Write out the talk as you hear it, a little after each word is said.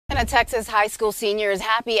A Texas high school senior is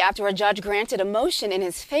happy after a judge granted a motion in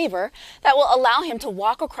his favor that will allow him to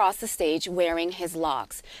walk across the stage wearing his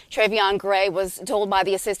locks. Travion Gray was told by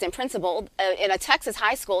the assistant principal in a Texas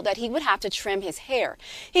high school that he would have to trim his hair.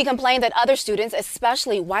 He complained that other students,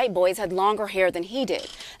 especially white boys, had longer hair than he did.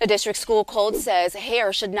 The district school code says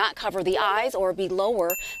hair should not cover the eyes or be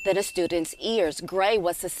lower than a student's ears. Gray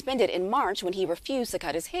was suspended in March when he refused to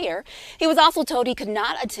cut his hair. He was also told he could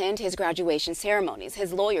not attend his graduation ceremonies.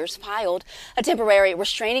 His lawyers filed a temporary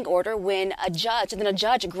restraining order when a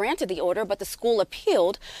judge granted the order, but the school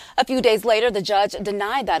appealed. A few days later, the judge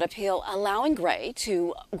denied that appeal, allowing Gray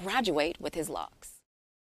to graduate with his locks.